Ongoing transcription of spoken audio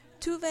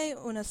Tuve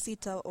una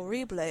cita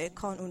horrible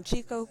con un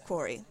chico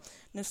Cory.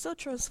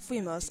 Nosotros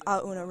fuimos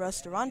a un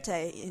restaurante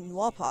en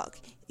Walpock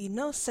y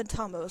nos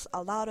sentamos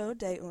al lado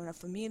de una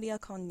familia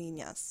con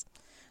niñas.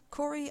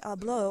 Cory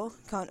habló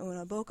con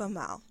una boca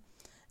mal.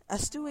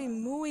 Estuve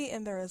muy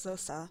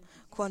embarazosa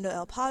cuando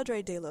el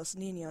padre de los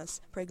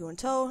niños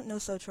preguntó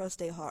nosotros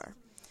dejar.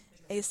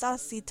 Esa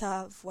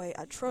cita fue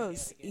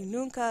atroz y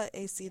nunca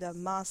he sido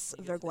más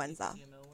vergüenza.